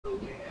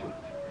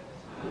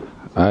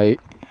Hi,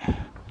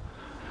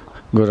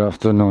 good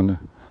afternoon.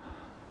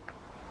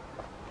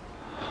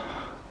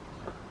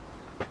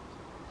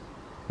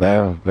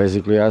 Well,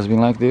 basically has been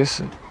like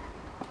this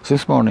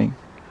since morning.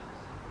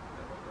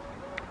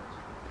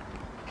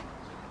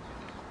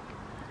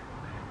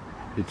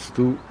 It's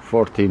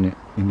 2:14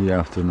 in the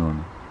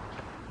afternoon.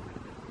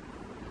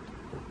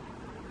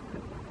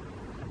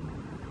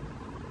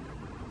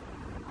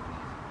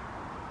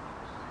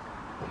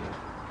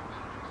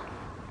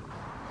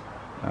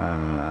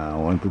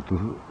 I wanted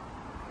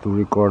to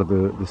record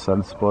the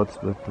sunspots,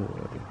 but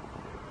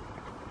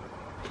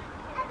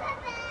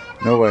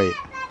no way.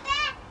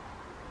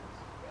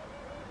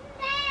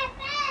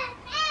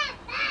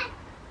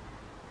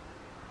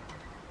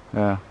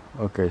 Yeah,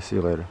 okay, see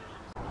you later.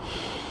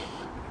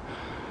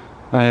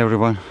 Hi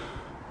everyone,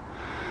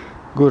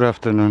 good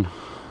afternoon.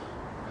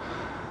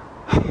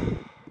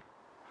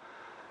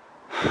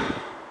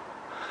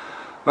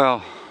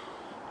 Well,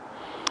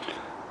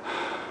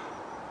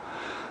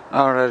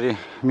 already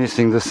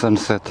missing the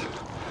sunset.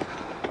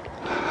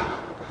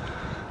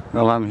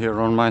 Well, I'm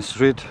here on my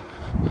street,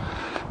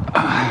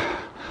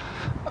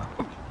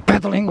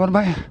 pedaling on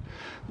my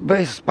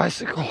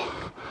bicycle.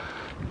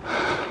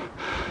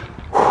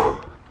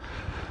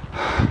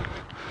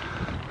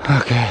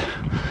 Okay,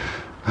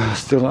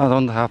 still I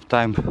don't have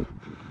time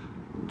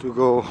to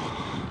go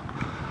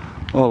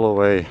all the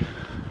way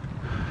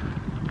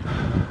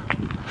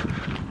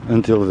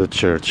until the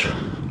church.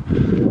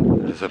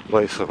 There's a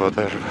place over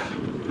there.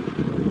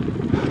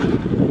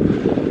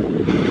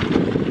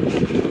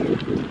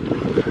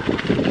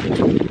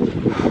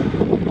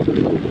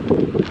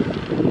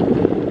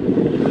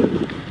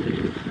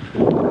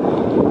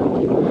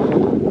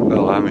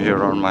 Well, I'm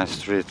here on my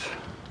street.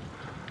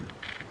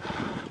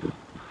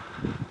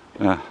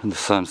 The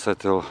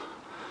sunset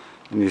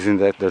is in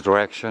that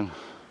direction.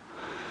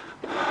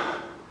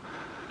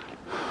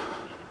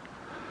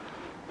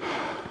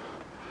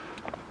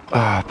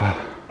 Pá.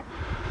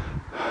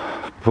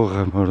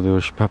 Porra, amor de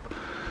Deus, pá.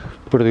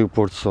 Perdi o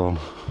pôr do sol.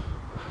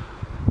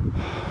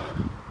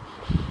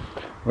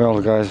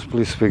 Well, guys,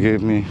 please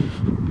forgive me.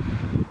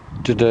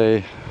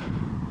 Today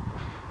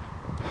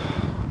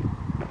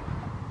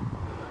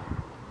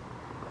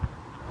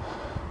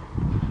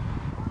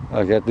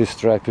I get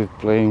distracted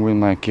playing with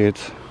my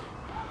kids.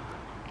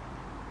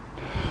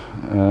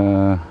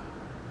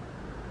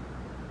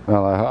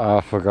 Well,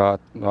 I forgot,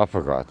 not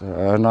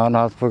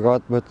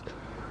forgot, but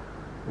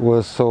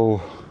was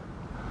so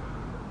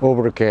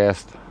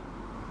overcast.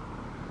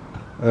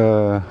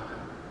 I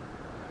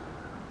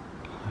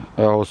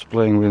was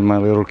playing with my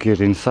little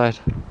kid inside.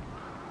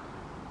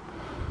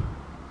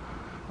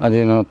 I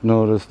did not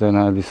notice, then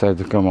I decided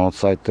to come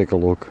outside, take a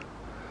look,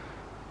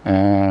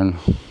 and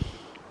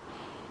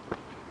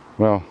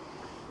well,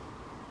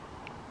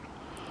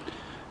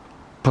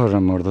 por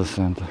amor de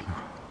Santa.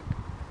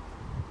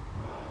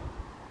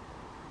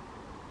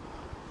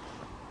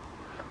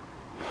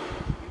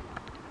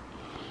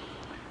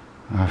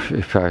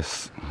 If I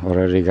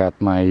already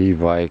got my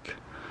e-bike,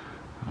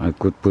 I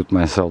could put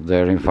myself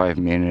there in 5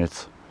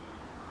 minutes,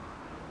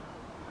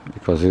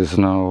 because it's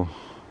now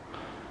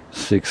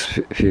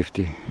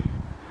 6:50.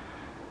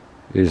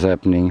 Is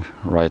happening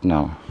right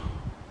now.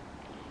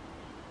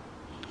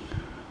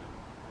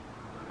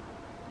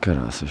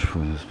 Caraças,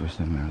 foda-se para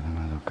esta merda,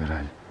 mas oh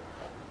caralho.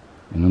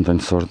 Eu não tenho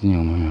sorte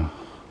nenhuma, meu.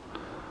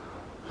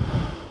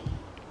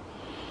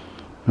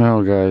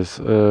 Well, guys,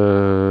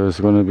 it's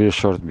gonna be a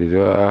short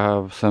video. I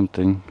have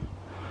something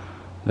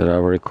that I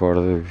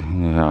recorded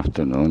in the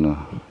afternoon.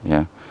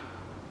 Yeah,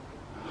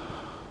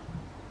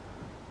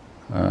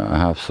 I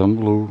have some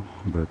glue,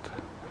 but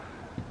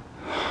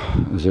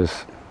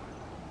just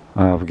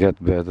I've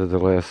get better the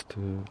last,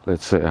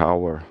 let's say,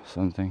 hour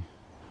something.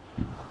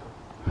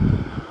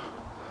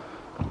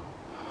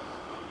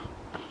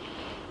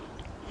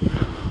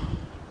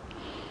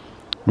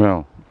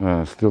 Well,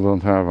 still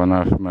don't have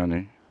enough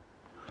money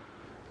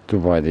to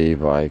buy the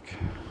e-bike.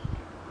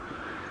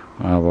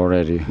 I've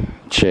already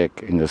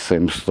checked in the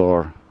same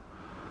store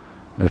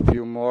a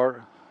few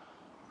more.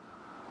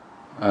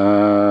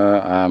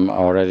 I'm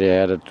already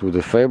added to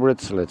the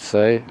favorites, let's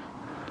say.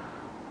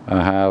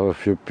 I have a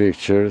few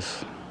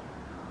pictures.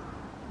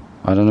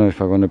 I don't know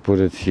if I'm gonna put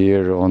it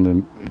here on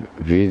the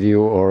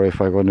video or if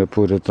I'm gonna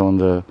put it on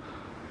the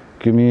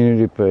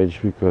community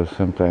page, because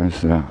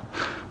sometimes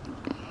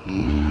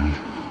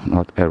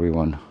not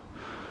everyone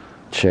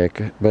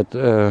check, but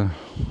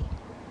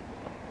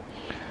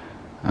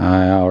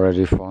I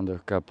already found a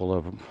couple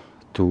of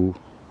two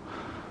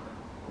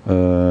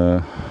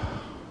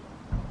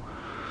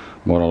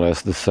more or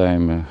less the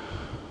same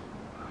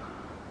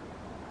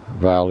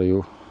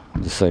value,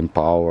 the same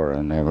power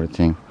and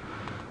everything.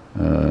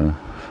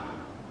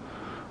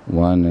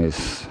 One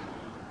is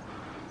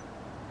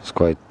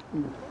quite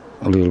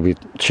a little bit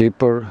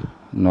cheaper,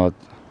 not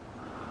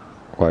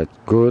quite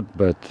good,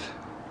 but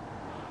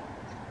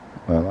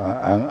well,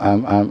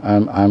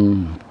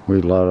 I'm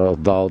with a lot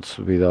of doubts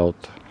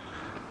without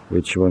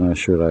which one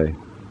should I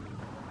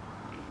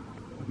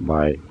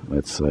buy,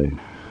 let's say.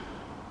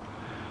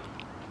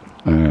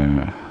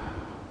 Well,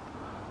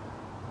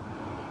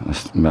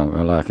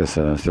 like I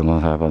said, I still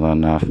don't have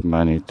enough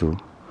money to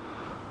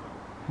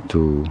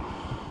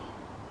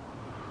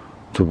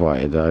buy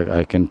it.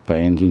 I can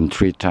paint in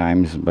 3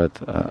 times,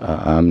 but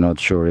I'm not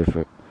sure if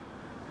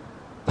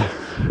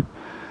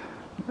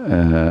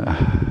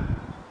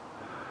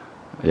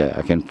yeah,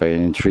 I can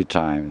paint in 3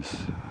 times.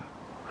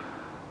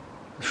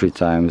 3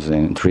 times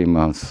in 3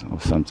 months or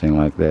something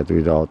like that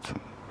without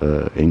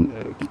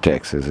in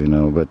taxes, you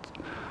know. But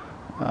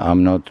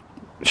I'm not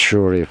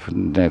sure if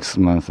next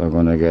month I'm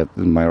gonna get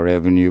my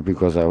revenue,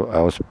 because I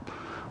was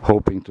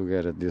hoping to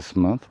get it this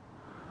month.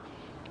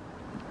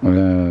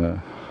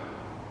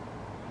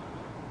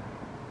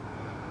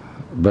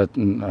 But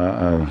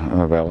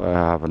well, I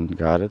haven't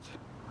got it.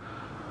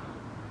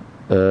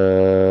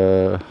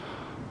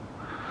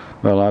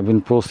 Well, I've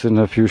been posting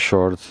a few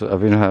shorts.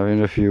 I've been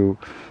having a few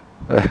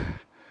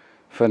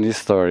funny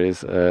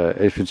stories.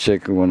 If you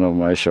check one of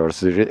my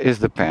shorts, there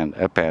is a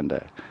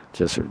panda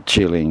just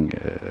chilling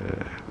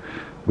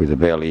with the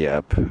belly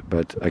up,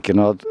 but I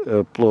cannot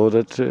upload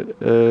it.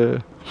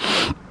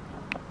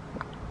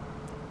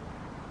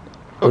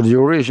 The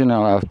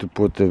original, I have to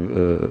put a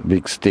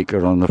big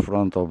sticker on the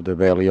front of the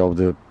belly of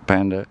the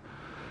panda,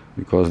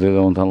 because they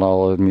don't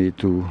allow me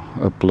to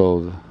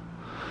upload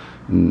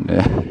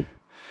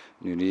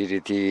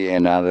nudity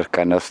and other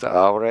kind of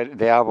stuff.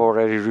 They have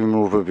already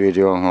removed a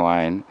video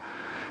online,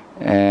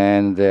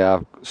 and they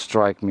have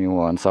strike me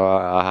once. So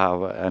I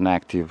have an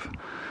active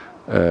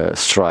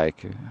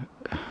strike,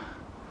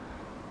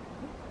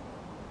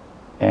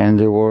 and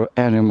they were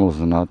animals,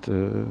 not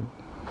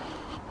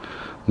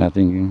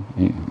nothing,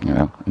 you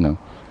know.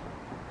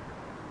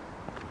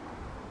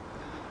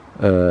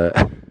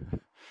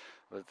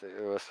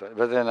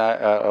 But then I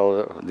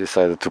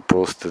decided to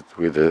post it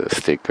with a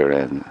sticker,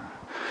 and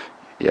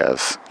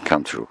yes,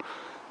 come true.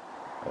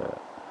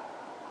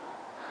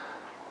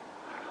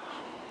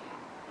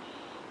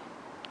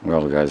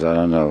 Well, guys, I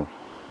don't know.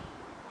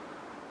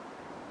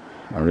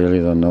 I really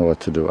don't know what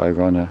to do. I'm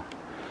gonna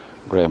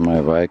grab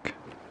my bike.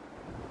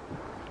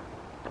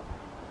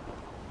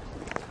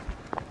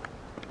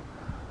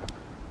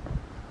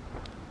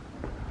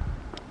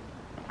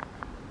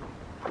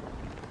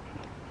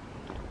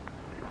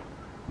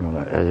 Well,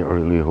 I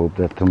really hope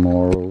that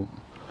tomorrow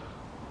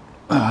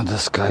the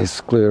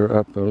skies clear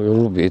up a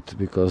little bit,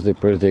 because they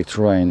predict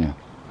rain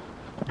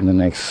in the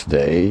next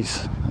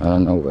days. I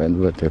don't know when,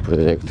 but they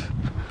predict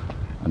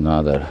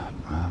another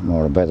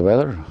more bad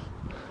weather.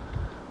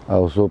 I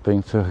was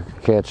hoping to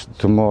catch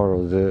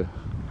tomorrow the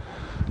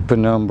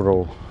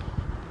penumbral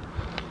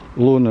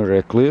lunar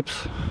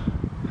eclipse.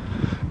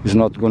 It's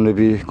not going to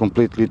be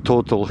completely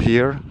total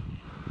here,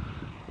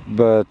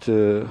 but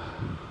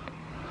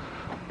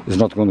it's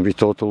not going to be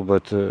total,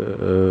 but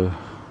we're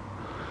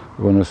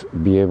going to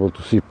be able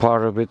to see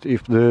part of it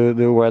if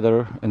the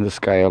weather and the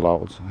sky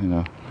allows, you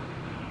know.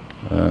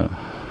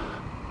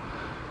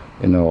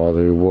 You know how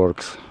it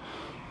works.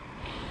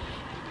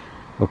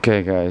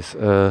 Okay, guys,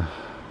 I'm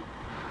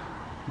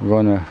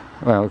gonna,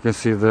 well, you can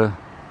see the,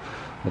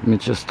 let me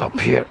just stop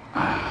here.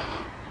 I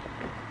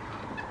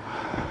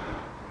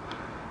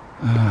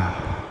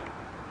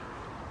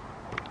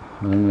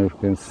don't know if you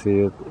can see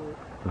it.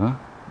 Huh?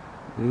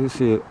 Did you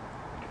see it?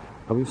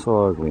 Oh, we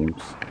saw a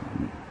glimpse,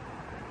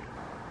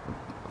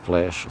 a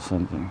flash or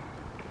something.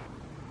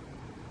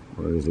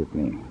 Where is it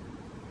me?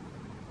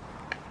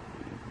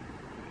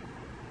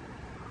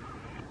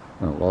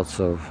 Well, lots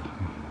of,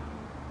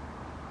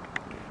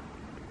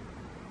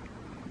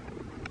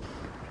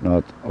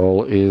 not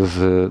all is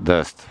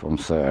dust from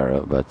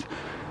Sahara, but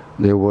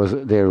there was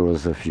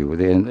a few,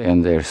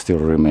 and there's still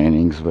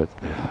remainings. But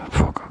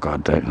oh,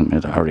 God damn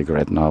it, I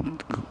regret now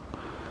to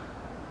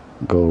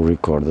go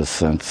record the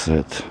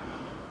sunset.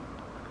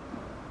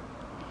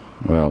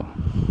 Well,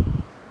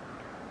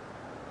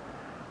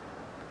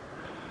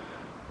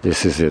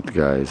 this is it,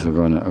 guys. I'm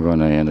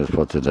gonna end it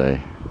for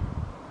today.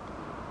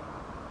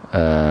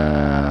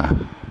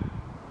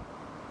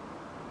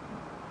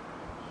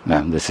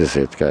 This is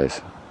it,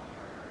 guys.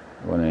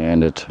 I'm gonna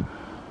end it,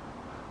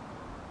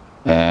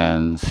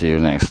 and see you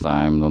next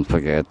time. Don't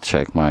forget,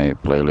 check my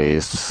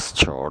playlists,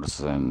 shorts,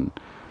 and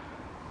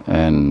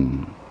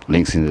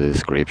links in the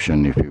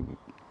description if you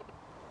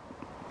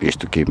wish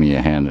to give me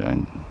a hand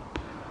and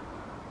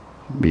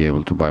be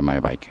able to buy my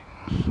bike,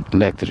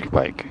 electric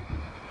bike.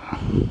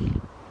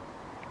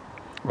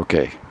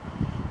 Okay,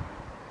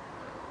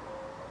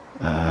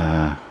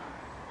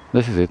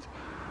 this is it.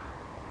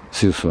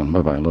 See you soon.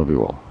 Bye bye. Love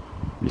you all.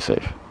 Be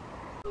safe.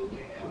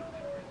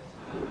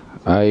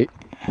 Hi.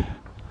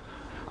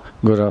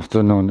 Good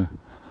afternoon.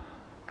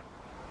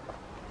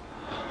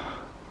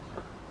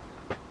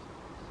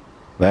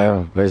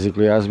 Well,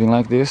 basically it has been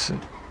like this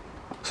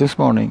since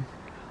morning.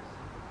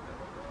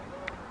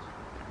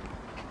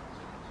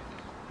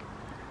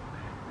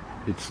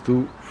 It's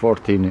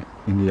 2:14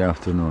 in the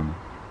afternoon.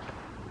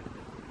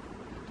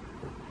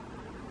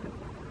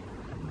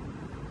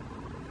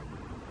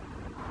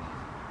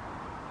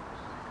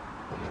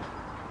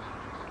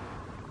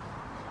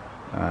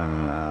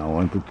 I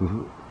wanted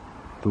to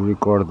to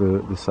record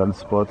the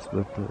sunspots,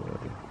 but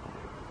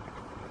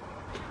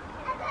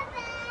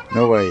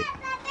no way.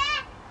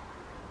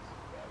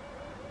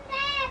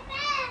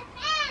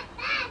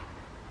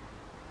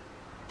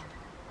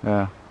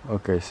 Yeah,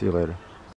 okay, see you later.